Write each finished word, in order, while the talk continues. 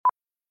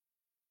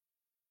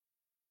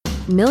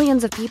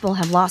Millions of people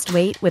have lost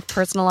weight with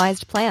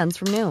personalized plans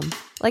from Noom.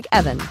 Like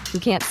Evan, who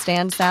can't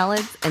stand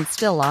salads and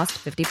still lost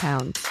 50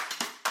 pounds.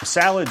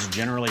 Salads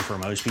generally for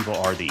most people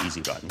are the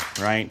easy button,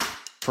 right?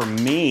 For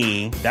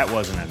me, that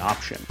wasn't an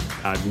option.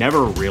 I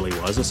never really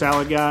was a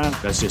salad guy.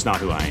 That's just not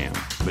who I am.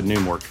 But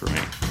Noom worked for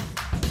me.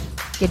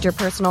 Get your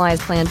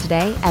personalized plan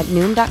today at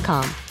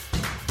Noom.com.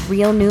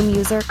 Real Noom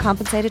user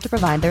compensated to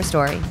provide their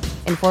story.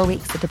 In 4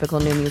 weeks, the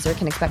typical Noom user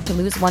can expect to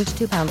lose 1 to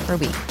 2 pounds per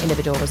week.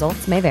 Individual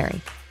results may vary.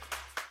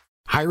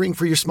 Hiring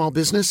for your small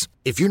business?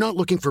 If you're not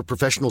looking for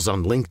professionals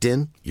on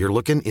LinkedIn, you're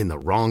looking in the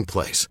wrong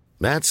place.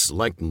 That's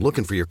like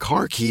looking for your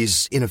car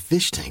keys in a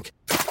fish tank.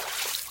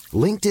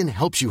 LinkedIn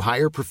helps you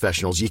hire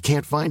professionals you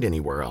can't find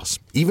anywhere else,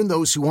 even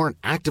those who aren't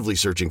actively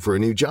searching for a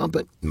new job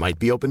but might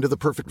be open to the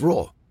perfect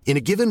role. In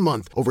a given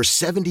month, over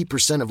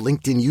 70% of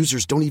LinkedIn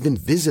users don't even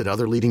visit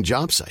other leading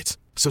job sites.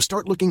 So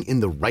start looking in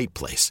the right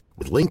place.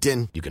 With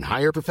LinkedIn, you can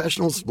hire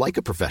professionals like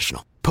a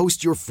professional.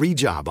 Post your free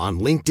job on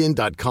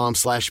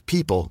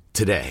linkedin.com/people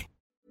today.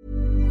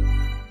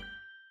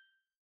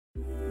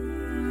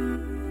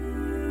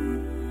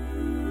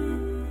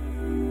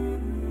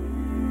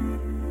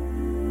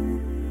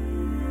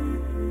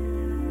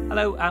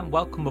 Hello and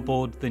welcome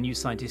aboard the New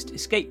Scientist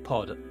Escape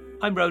Pod.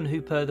 I'm Rowan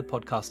Hooper, the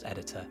podcast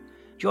editor.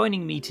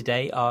 Joining me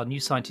today are New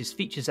Scientist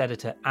features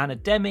editor Anna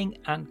Deming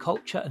and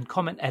culture and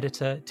comment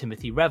editor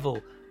Timothy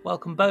Revel.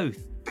 Welcome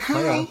both.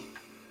 Hi.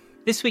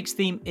 This week's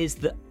theme is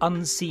the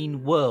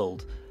unseen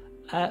world,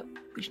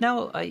 which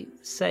now I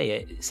say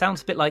it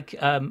sounds a bit like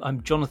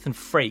I'm Jonathan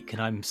Frakes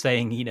and I'm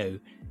saying, you know,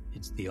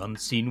 it's the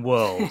unseen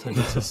world and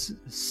it's a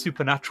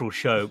supernatural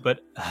show, but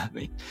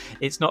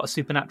it's not a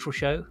supernatural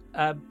show.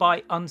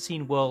 By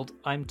unseen world,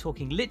 I'm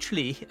talking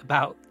literally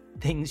about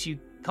things you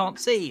can't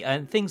see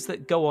and things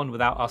that go on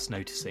without us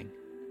noticing.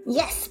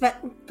 Yes,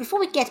 but before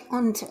we get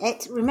on to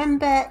it,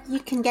 remember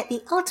you can get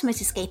the ultimate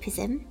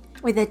escapism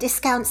with a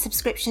discount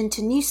subscription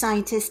to New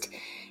Scientist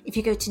if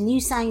you go to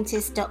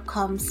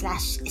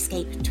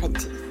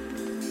newscientist.com/escape20.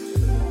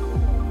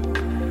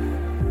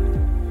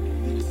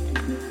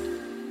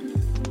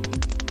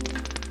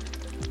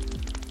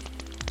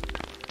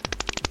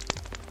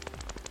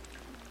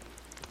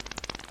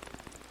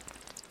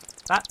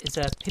 That is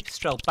a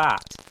pipistrelle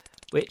bat,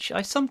 which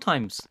I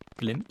sometimes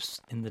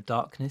glimpse in the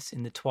darkness,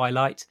 in the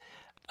twilight,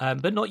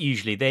 but not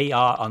usually. They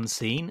are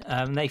unseen.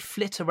 They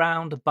flit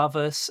around above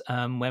us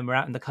when we're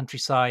out in the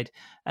countryside,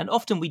 and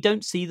often we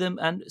don't see them,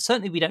 and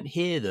certainly we don't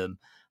hear them.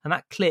 And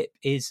that clip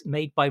is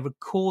made by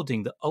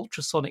recording the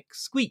ultrasonic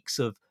squeaks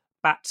of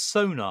bat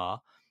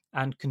sonar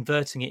and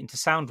converting it into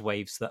sound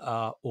waves that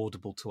are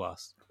audible to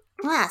us.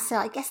 Ah, so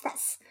I guess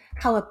that's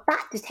how a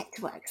bat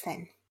detector works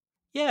then.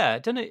 Yeah, I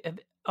don't know. Have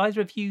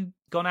either of you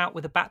gone out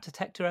with a bat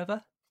detector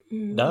ever?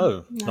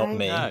 No, not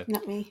me. No.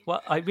 Not me.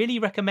 Well, I really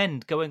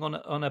recommend going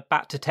on a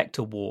bat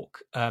detector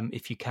walk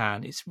if you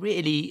can. It's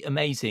really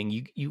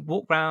amazing. You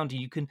walk around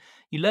and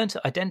you learn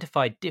to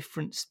identify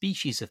different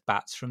species of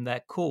bats from their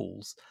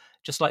calls,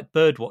 just like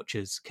bird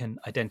watchers can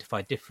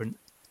identify different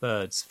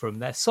birds from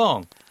their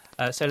song.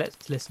 So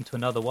let's listen to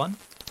another one.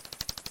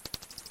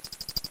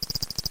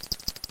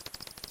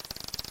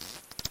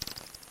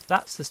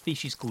 That's the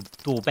species called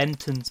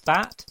Dorbenton's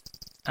bat,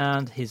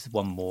 and here's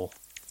one more.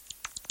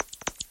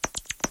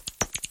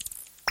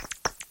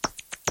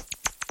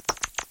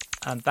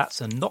 And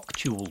that's a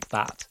noctule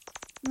bat.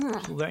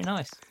 It's all very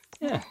nice.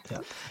 Yeah.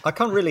 I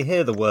can't really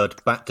hear the word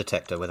bat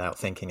detector without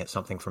thinking it's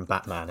something from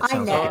Batman. It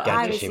sounds like a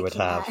gadget she would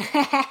have.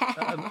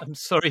 I'm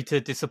sorry to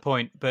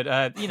disappoint, but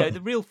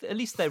the real, at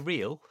least they're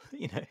real.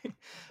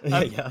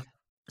 Yeah.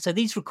 So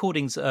these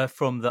recordings are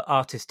from the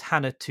artist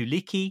Hannah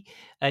Tulicki.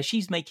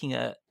 She's making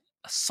a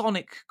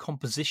sonic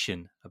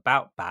composition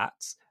about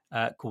bats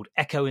called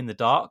Echo in the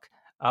Dark.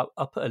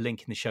 I'll put a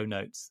link in the show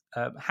notes.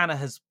 Hannah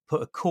has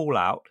put a call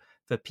out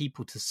for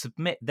people to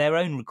submit their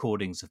own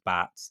recordings of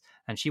bats,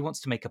 and she wants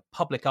to make a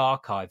public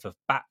archive of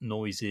bat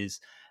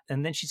noises,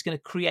 and then she's going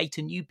to create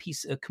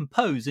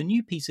compose a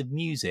new piece of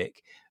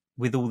music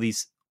with all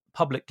these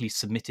publicly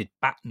submitted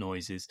bat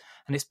noises,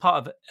 and it's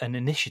part of an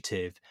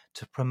initiative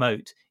to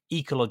promote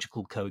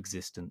ecological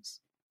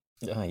coexistence.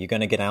 Are you going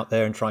to get out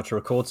there and try to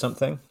record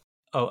something?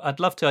 Oh, I'd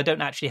love to. I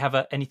don't actually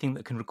have anything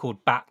that can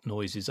record bat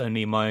noises,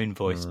 only in my own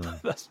voice.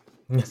 That's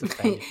a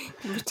pain.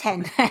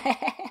 Pretend.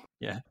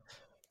 Yeah.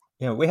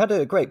 Yeah, we had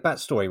a great bat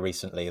story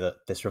recently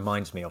that this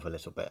reminds me of a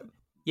little bit.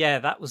 Yeah,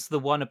 that was the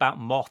one about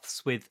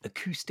moths with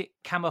acoustic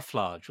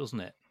camouflage,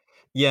 wasn't it?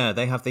 Yeah,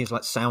 they have these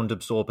like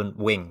sound-absorbent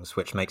wings,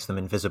 which makes them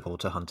invisible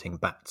to hunting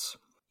bats.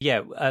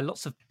 Yeah,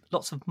 lots of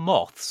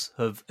moths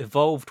have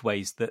evolved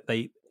ways that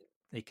they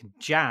can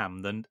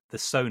jam the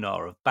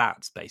sonar of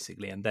bats,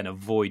 basically, and then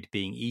avoid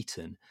being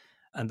eaten.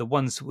 And the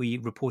ones we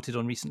reported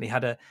on recently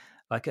had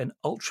an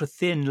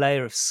ultra-thin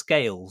layer of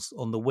scales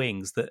on the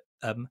wings that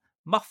that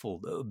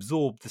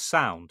absorb the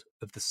sound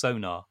of the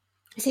sonar.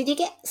 So do you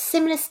get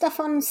similar stuff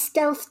on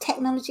stealth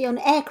technology on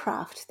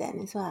aircraft then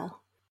as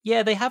well?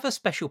 Yeah, they have a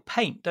special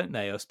paint, don't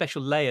they? A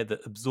special layer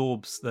that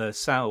absorbs the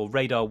sound or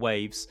radar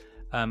waves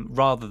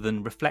rather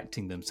than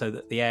reflecting them, so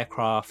that the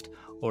aircraft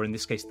or in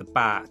this case the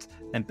bat,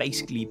 then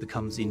basically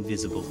becomes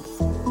invisible.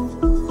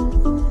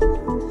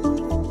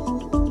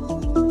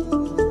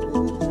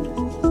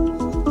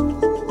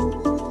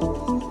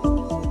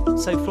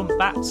 So from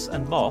bats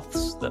and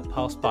moths that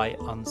pass by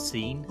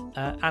unseen,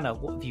 Anna,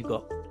 what have you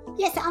got?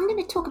 Yes, I'm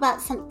going to talk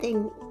about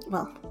something,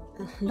 well,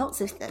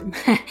 lots of them,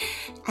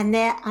 and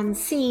they're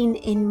unseen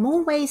in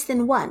more ways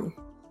than one.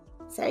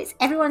 So it's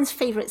everyone's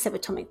favourite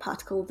subatomic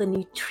particle, the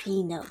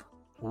neutrino.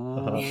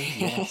 Oh,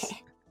 yes.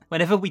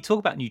 Whenever we talk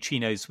about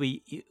neutrinos,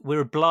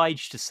 we're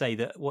obliged to say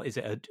that, what is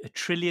it, a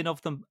trillion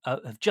of them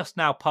have just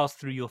now passed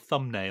through your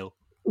thumbnail.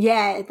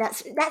 Yeah,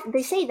 that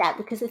they say that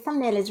because the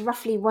thumbnail is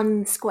roughly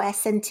 1 square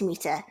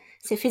centimetre.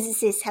 So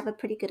physicists have a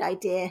pretty good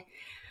idea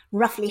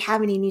roughly how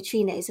many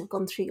neutrinos have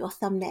gone through your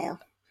thumbnail,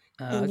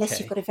 unless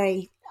you've got a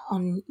very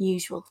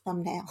unusual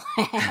thumbnail.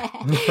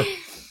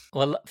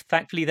 Well,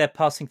 thankfully they're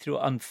passing through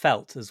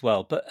unfelt as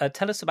well. But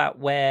tell us about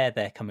where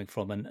they're coming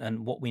from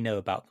and what we know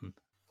about them.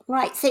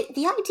 Right, so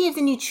the idea of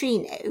the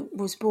neutrino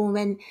was born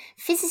when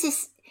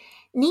physicists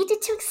needed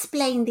to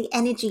explain the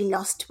energy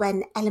lost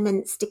when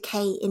elements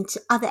decay into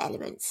other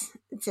elements.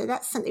 So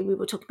that's something we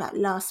were talking about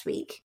last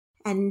week.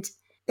 And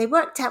they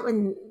worked out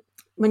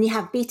when you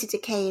have beta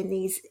decay in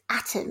these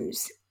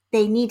atoms,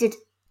 they needed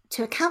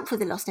to account for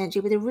the lost energy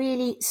with a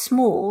really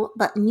small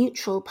but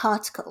neutral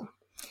particle.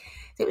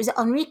 So it was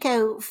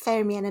Enrico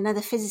Fermi and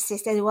another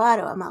physicist,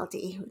 Edoardo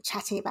Amaldi, who were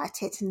chatting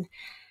about it and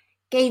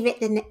gave it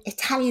the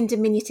Italian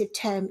diminutive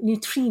term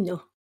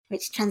neutrino,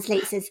 which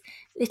translates as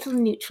little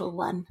neutral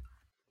one.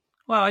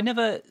 Wow, I've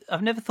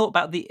never thought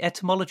about the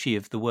etymology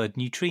of the word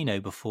neutrino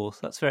before. So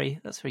that's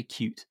very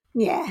cute.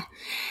 Yeah,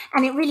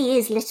 and it really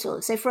is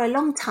little. So for a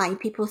long time,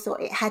 people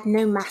thought it had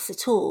no mass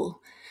at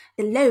all.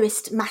 The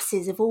lowest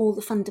masses of all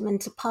the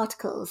fundamental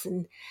particles,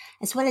 and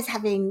as well as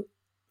having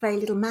very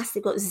little mass,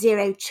 they've got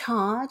zero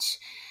charge,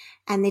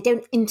 and they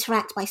don't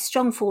interact by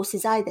strong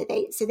forces either.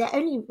 So they're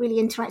only really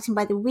interacting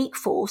by the weak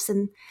force,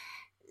 and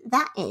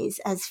that is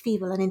as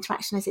feeble an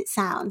interaction as it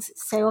sounds.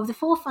 So of the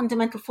 4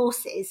 fundamental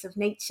forces of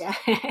nature,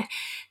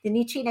 the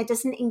neutrino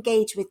doesn't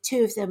engage with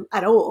 2 of them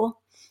at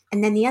all,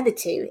 and then the other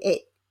 2,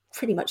 it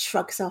pretty much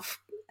shrugs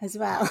off as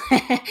well.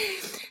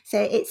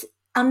 So it's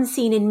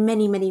unseen in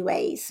many, many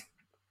ways.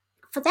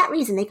 For that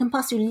reason, they can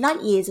pass through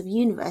light years of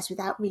universe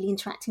without really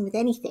interacting with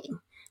anything,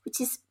 which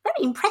is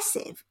very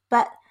impressive,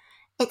 but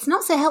it's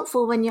not so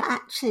helpful when you're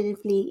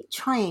actively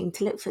trying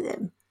to look for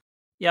them.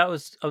 Yeah, I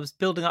was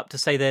building up to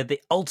say they're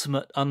the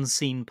ultimate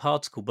unseen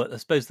particle, but I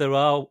suppose there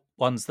are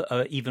ones that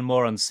are even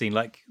more unseen,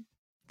 like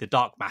the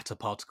dark matter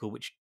particle,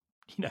 which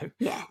no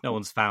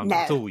one's found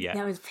at all yet.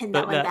 No one's pinned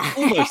that one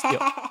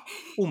down.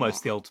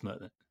 almost the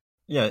ultimate.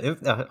 Yeah,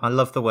 I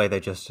love the way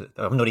they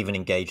I'm not even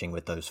engaging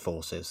with those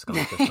forces. I'm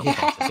just not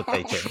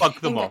participating. Shrug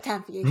them off.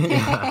 Time for you.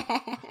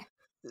 Yeah.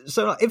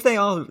 So if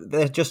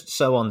they're just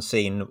so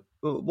unseen,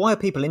 why are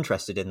people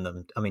interested in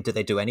them? I mean, do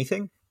they do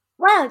anything?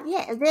 Well,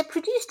 yeah, they're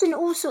produced in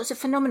all sorts of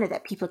phenomena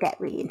that people get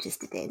really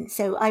interested in.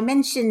 So I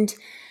mentioned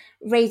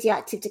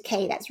radioactive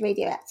decay, that's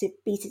radioactive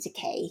beta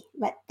decay,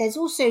 but there's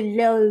also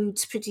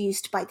loads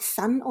produced by the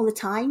sun all the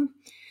time.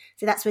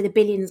 So that's where the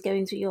billions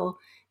going through your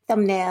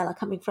thumbnail are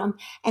coming from.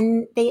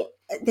 And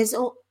there's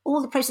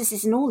all the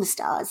processes in all the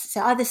stars.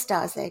 So other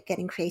stars are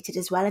getting created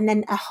as well. And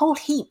then a whole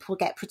heap will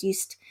get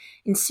produced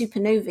in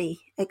supernovae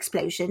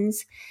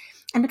explosions.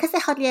 And because they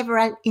hardly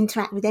ever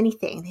interact with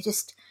anything, they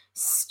just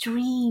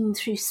stream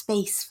through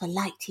space for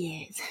light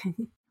years.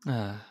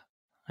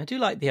 I do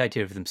like the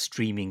idea of them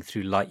streaming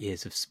through light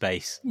years of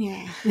space.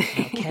 Yeah. No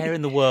care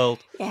in the world.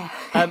 Yeah.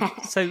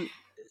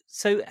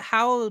 So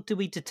how do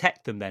we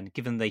detect them then,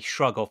 given they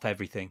shrug off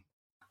everything?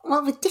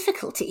 Well, with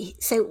difficulty.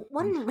 So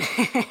one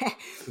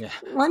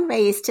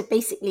way is to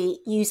basically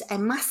use a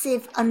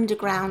massive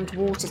underground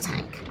water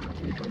tank.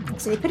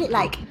 So they put it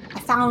like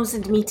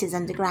 1,000 meters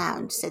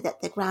underground so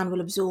that the ground will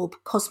absorb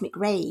cosmic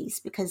rays,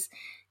 because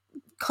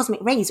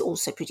cosmic rays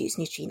also produce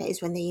neutrinos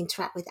when they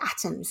interact with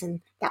atoms, and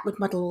that would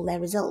muddle all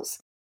their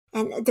results.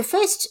 And the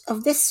first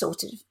of this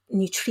sort of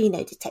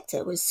neutrino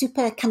detector was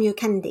Super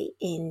Kamiokande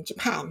in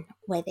Japan,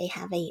 where they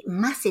have a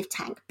massive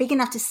tank big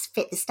enough to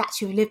fit the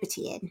Statue of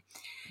Liberty in.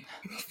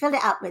 And they fill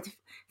it up with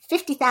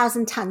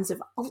 50,000 tons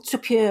of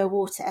ultra-pure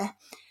water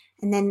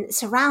and then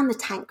surround the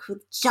tank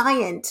with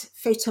giant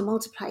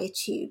photomultiplier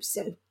tubes.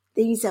 So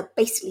these are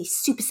basically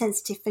super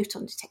sensitive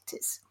photon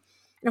detectors.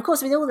 And of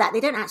course, with all that, they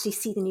don't actually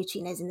see the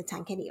neutrinos in the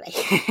tank anyway,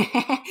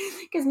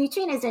 because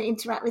neutrinos don't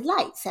interact with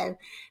light. So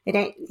they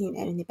don't,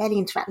 and they barely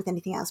interact with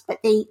anything else. But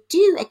they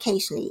do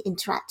occasionally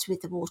interact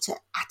with the water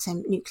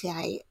atom,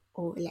 nuclei,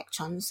 or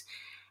electrons.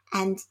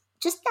 And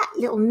just that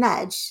little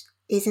nudge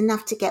is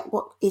enough to get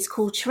what is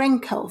called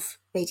Cherenkov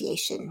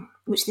radiation,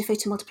 which the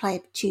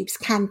photomultiplier tubes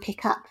can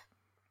pick up.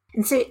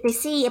 And so they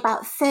see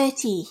about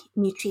 30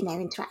 neutrino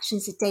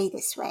interactions a day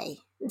this way.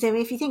 So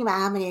if you think about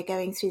how many are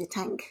going through the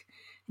tank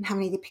and how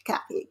many they pick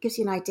up, it gives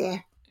you an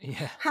idea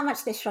how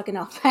much they're shrugging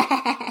off.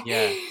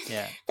 Yeah.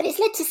 But it's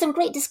led to some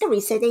great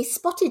discoveries. So they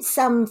spotted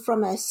some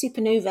from a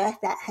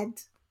supernova that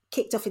had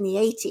kicked off in the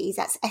 80s.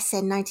 That's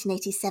SN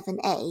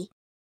 1987A.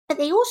 But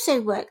they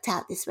also worked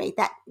out this way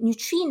that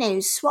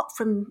neutrinos swap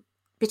from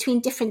between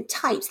different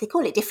types. They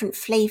call it different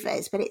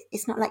flavors, but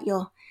it's not like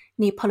your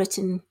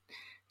Neapolitan,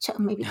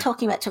 maybe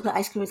talking about chocolate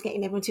ice cream was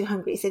getting everyone too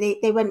hungry. So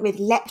they went with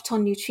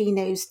lepton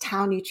neutrinos,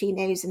 tau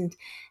neutrinos, and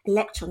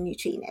electron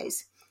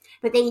neutrinos.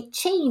 But they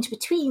change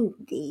between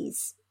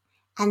these,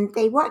 and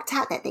they worked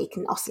out that they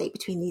can oscillate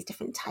between these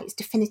different types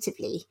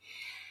definitively.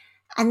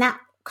 And that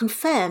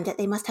confirmed that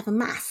they must have a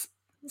mass.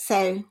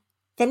 So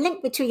the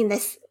link between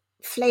this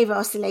flavor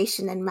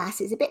oscillation and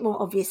mass is a bit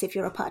more obvious if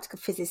you're a particle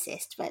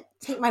physicist, but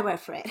take my word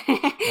for it.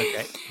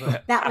 Okay.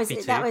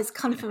 That was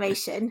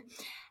confirmation.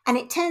 And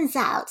it turns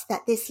out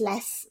that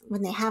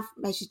when they have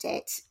measured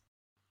it,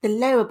 the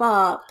lower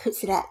bar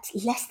puts it at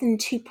less than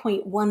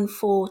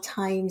 2.14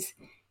 times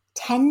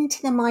 10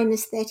 to the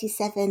minus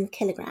 37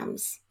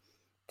 kilograms.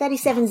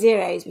 37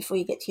 zeros before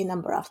you get to your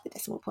number after the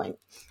decimal point.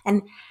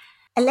 And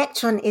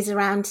electron is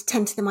around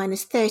 10 to the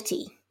minus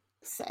 30.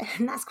 So,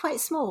 and that's quite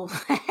small.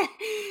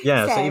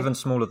 Yeah, so even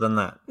smaller than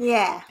that.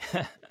 Yeah.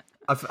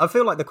 I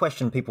feel like the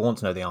question people want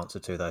to know the answer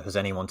to, though, has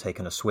anyone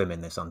taken a swim in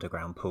this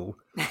underground pool?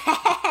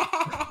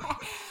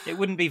 It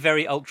wouldn't be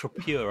very ultra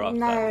pure after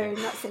that. No,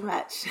 not so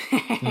much.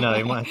 No,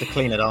 you might have to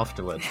clean it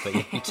afterwards, but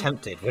you'd be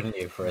tempted, wouldn't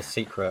you, for a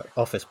secret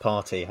office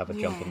party, have a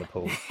jump in the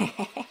pool.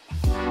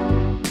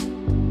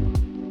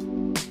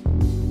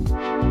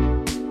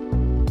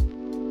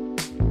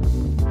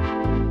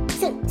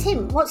 So,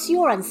 Tim, what's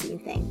your unseen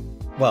thing?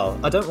 Well,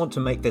 I don't want to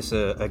make this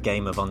a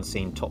game of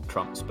unseen top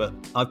trumps, but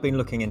I've been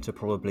looking into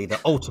probably the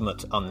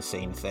ultimate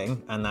unseen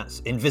thing, and that's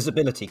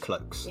invisibility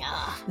cloaks.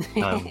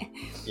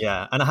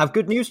 Yeah. And I have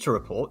good news to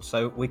report,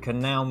 so we can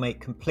now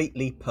make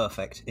completely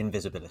perfect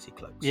invisibility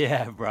cloaks.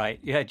 Yeah, right.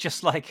 Yeah,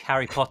 just like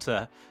Harry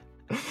Potter.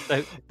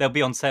 So they'll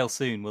be on sale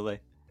soon, will they?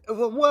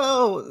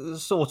 Well,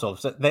 sort of.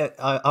 So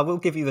I will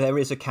give you, there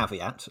is a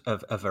caveat,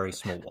 a very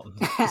small one.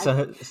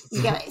 So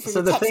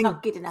the tech's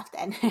not good enough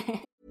then.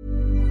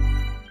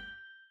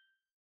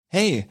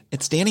 Hey,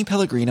 it's Danny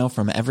Pellegrino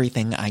from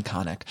Everything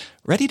Iconic.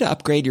 Ready to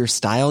upgrade your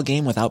style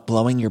game without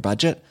blowing your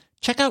budget?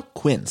 Check out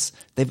Quince.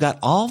 They've got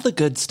all the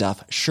good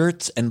stuff,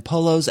 shirts and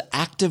polos,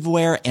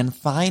 activewear, and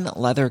fine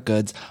leather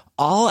goods,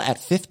 all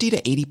at 50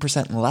 to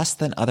 80% less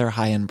than other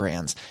high-end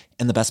brands.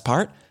 And the best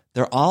part?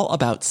 They're all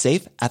about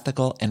safe,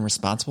 ethical, and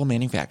responsible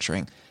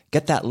manufacturing.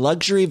 Get that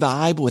luxury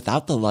vibe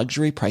without the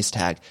luxury price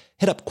tag.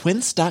 Hit up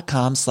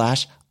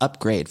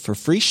quince.com/upgrade for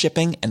free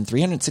shipping and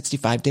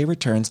 365-day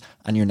returns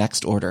on your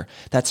next order.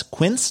 That's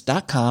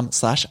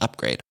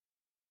quince.com/upgrade.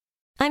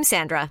 I'm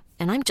Sandra,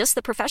 and I'm just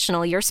the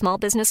professional your small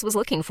business was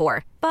looking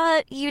for.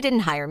 But you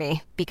didn't hire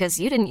me because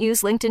you didn't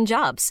use LinkedIn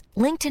Jobs.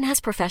 LinkedIn has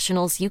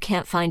professionals you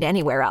can't find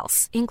anywhere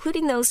else,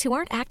 including those who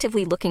aren't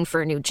actively looking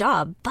for a new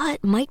job,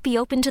 but might be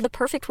open to the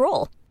perfect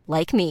role,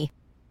 like me.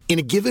 In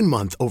a given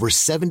month, over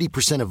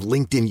 70% of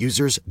LinkedIn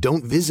users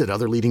don't visit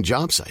other leading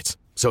job sites.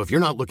 So if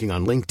you're not looking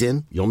on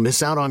LinkedIn, you'll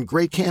miss out on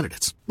great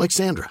candidates like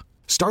Sandra.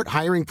 Start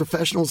hiring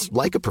professionals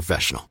like a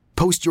professional.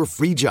 Post your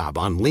free job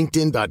on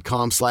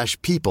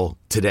linkedin.com/people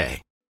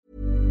today.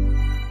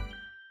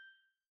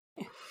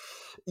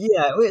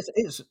 Yeah,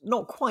 it's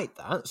not quite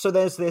that. So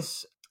there's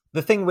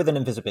the thing with an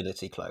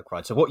invisibility cloak,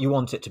 right? So what you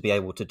want it to be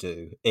able to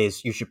do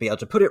is you should be able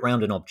to put it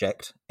around an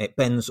object. It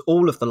bends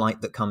all of the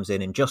light that comes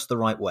in just the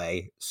right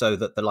way so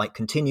that the light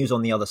continues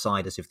on the other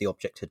side as if the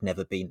object had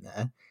never been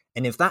there.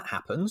 And if that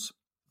happens,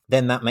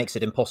 then that makes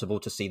it impossible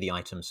to see the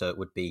item, so it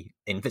would be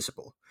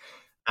invisible.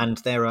 And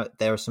there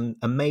are some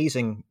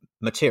amazing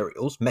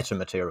materials,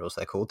 metamaterials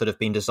they're called, that have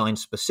been designed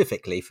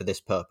specifically for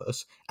this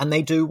purpose, and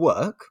they do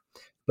work.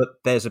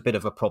 But there's a bit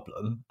of a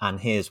problem, and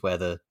here's where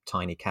the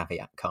tiny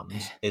caveat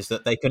comes, is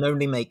that they can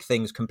only make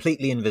things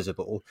completely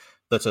invisible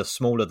that are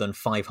smaller than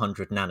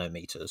 500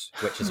 nanometers,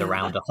 which is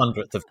around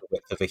 1/100th of the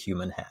width of a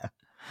human hair.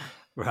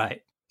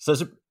 Right. So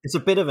it's a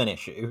bit of an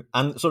issue.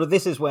 And sort of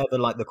this is where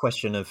the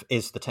question of,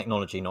 is the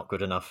technology not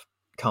good enough,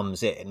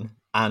 comes in.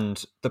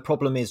 And the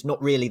problem is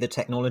not really the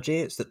technology,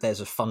 it's that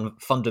there's a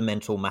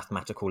fundamental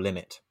mathematical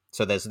limit.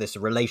 So there's this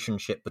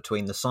relationship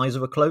between the size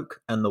of a cloak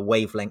and the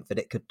wavelength that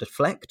it could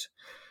deflect.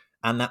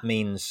 And that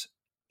means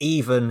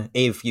even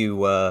if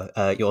your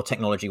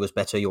technology was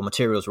better, your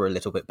materials were a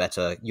little bit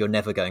better, you're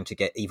never going to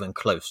get even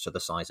close to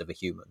the size of a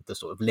human. The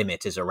sort of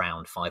limit is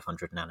around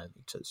 500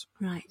 nanometers.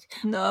 Right.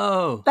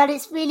 No. But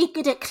it's really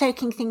good at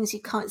cloaking things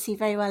you can't see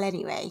very well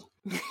anyway.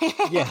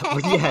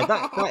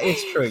 That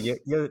is true.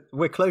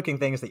 We're cloaking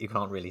things that you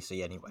can't really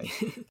see anyway.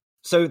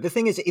 So the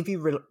thing is, if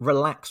you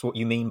relax what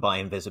you mean by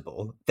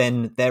invisible,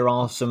 then there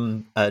are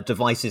some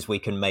devices we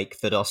can make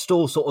that are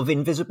still sort of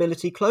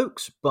invisibility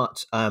cloaks,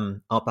 but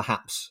are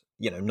perhaps,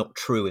 not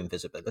true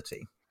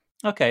invisibility.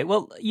 Okay,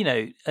 well,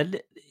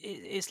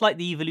 it's like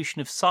the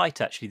evolution of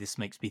sight, actually, this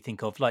makes me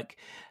think of. Like,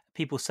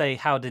 people say,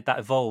 how did that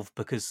evolve?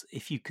 Because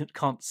if you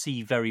can't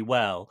see very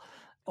well,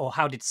 or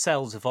how did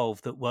cells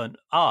evolve that weren't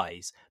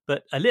eyes?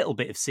 But a little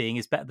bit of seeing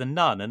is better than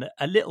none, and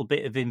a little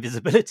bit of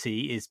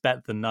invisibility is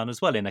better than none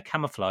as well, in a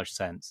camouflage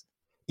sense.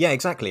 Yeah,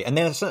 exactly. And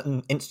there are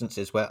certain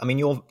instances where, I mean,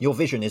 your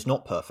vision is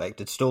not perfect.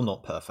 It's still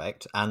not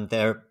perfect. And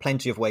there are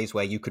plenty of ways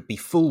where you could be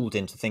fooled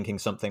into thinking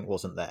something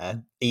wasn't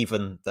there,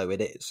 even though it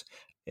is.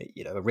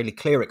 You know, a really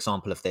clear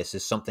example of this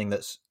is something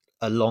that's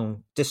a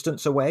long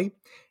distance away.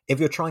 If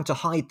you're trying to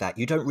hide that,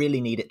 you don't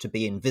really need it to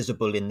be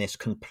invisible in this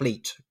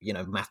complete, you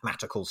know,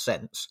 mathematical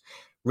sense.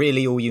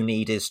 Really, all you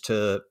need is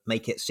to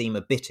make it seem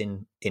a bit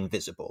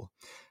invisible.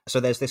 So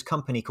there's this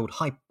company called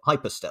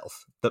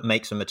Hyperstealth that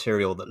makes a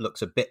material that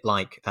looks a bit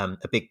like a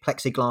big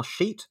plexiglass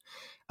sheet.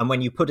 And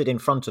when you put it in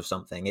front of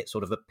something, it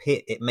sort of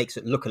it makes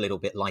it look a little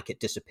bit like it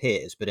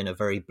disappears, but in a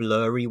very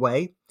blurry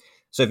way.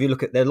 So if you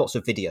look at, there are lots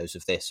of videos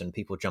of this and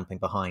people jumping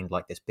behind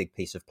like this big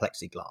piece of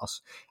plexiglass.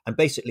 And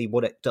basically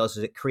what it does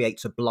is it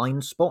creates a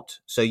blind spot.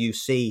 So you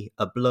see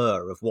a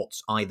blur of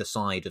what's either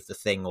side of the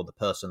thing or the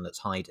person that's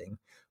hiding,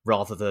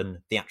 rather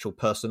than the actual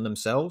person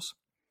themselves.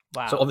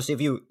 Wow. So obviously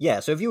if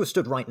you were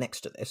stood right next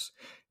to this,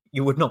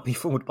 you would not be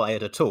fooled by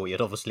it at all.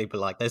 You'd obviously be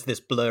like, there's this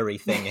blurry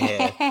thing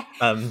here.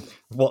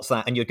 What's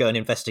that? And you'd go and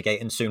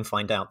investigate and soon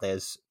find out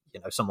there's,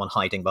 you know, someone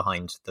hiding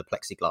behind the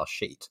plexiglass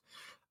sheet.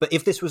 But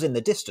if this was in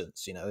the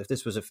distance, you know, if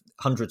this was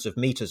hundreds of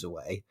meters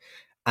away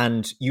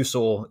and you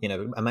saw, you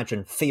know,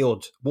 imagine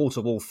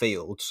wall-to-wall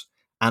fields,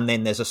 and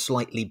then there's a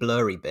slightly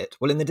blurry bit.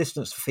 Well, in the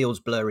distance, the field's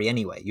blurry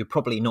anyway. You're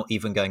probably not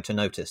even going to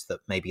notice that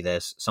maybe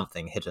there's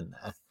something hidden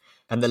there.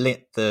 And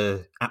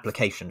the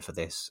application for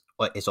this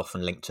is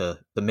often linked to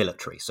the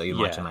military. So you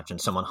might imagine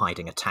someone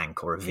hiding a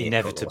tank or a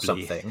vehicle or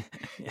something.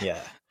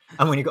 Yeah.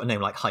 And when you've got a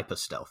name like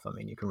Hyperstealth, I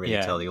mean, you can really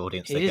tell the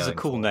audience they're going for. It is a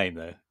cool name,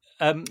 though.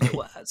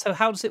 So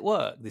how does it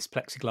work, this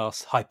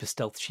plexiglass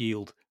Hyperstealth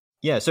shield?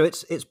 Yeah, so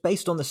it's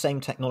based on the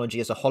same technology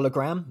as a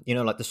hologram, you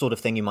know, like the sort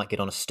of thing you might get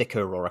on a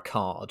sticker or a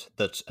card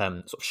that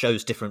sort of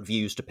shows different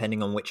views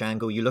depending on which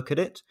angle you look at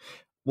it.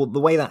 Well,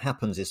 the way that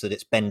happens is that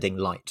it's bending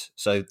light.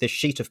 So this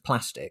sheet of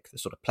plastic, the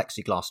sort of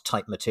plexiglass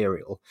type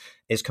material,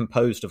 is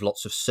composed of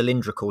lots of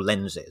cylindrical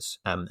lenses,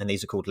 and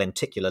these are called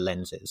lenticular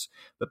lenses.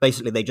 But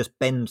basically they just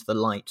bend the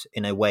light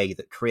in a way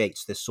that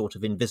creates this sort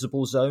of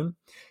invisible zone.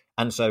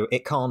 And so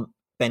it can't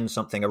bend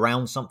something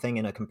around something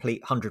in a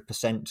complete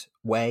 100%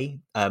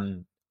 way,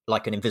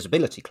 like an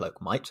invisibility cloak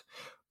might,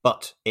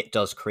 but it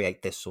does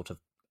create this sort of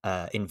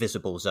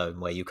invisible zone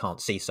where you can't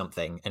see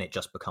something and it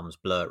just becomes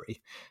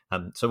blurry.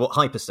 So what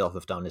Hyperstealth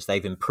have done is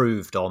they've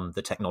improved on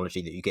the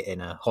technology that you get in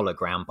a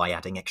hologram by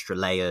adding extra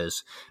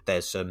layers.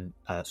 There's some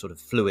sort of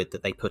fluid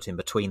that they put in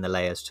between the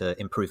layers to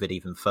improve it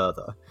even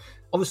further.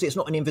 Obviously, it's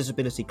not an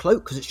invisibility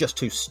cloak because it's just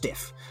too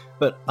stiff,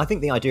 but I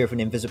think the idea of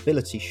an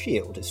invisibility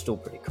shield is still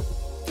pretty cool.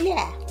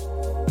 Yeah.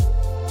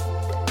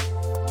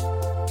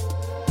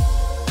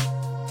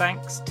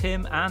 Thanks,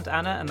 Tim and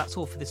Anna, and that's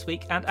all for this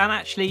week. And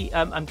actually,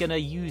 I'm going to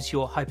use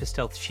your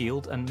Hyperstealth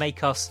shield and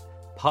make us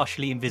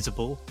partially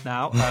invisible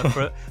now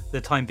for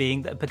the time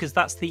being, because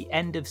that's the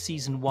end of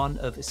season 1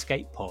 of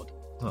Escape Pod.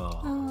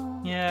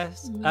 Oh.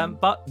 Yes,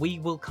 but we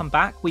will come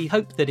back. We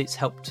hope that it's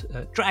helped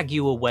drag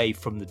you away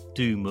from the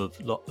doom of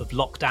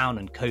lockdown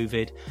and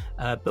COVID,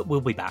 but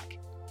we'll be back.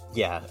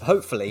 Yeah,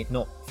 hopefully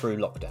not through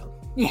lockdown.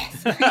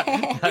 Yes.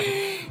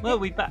 Well,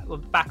 we're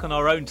back on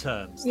our own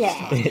terms.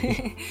 Yeah.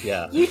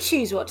 Yeah. You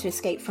choose what to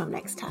escape from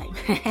next time.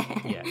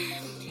 Yeah.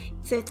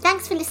 So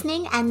thanks for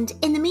listening, and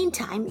in the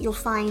meantime, you'll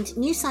find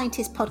New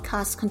Scientist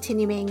podcasts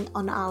continuing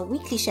on our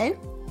weekly show,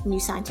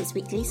 New Scientist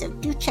Weekly, so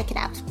do check it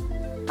out.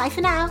 Bye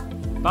for now.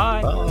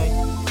 Bye.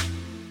 Bye.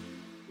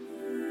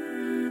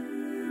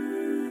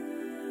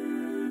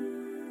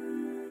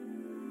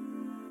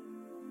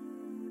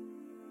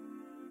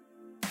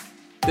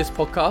 This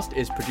podcast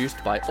is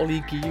produced by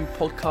Ollie Guillou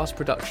Podcast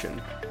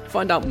Production.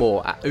 Find out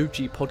more at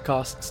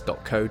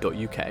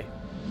ogpodcasts.co.uk.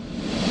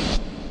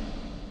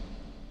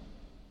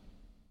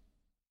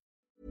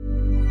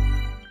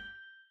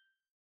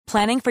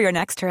 Planning for your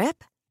next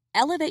trip?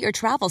 Elevate your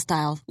travel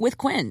style with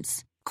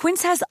Quince.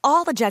 Quince has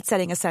all the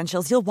jet-setting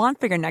essentials you'll want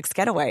for your next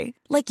getaway,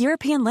 like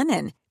European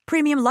linen,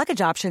 premium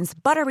luggage options,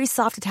 buttery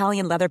soft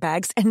Italian leather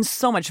bags, and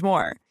so much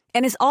more.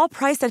 And is all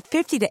priced at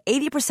 50 to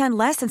 80%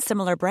 less than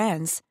similar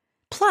brands.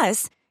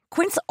 Plus,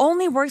 Quince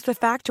only works with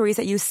factories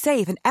that use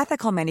safe and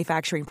ethical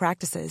manufacturing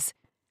practices.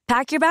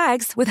 Pack your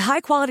bags with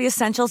high-quality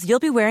essentials you'll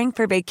be wearing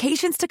for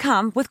vacations to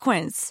come with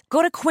Quince.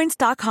 Go to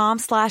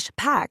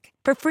quince.com/pack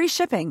for free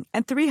shipping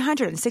and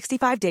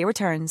 365-day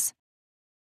returns.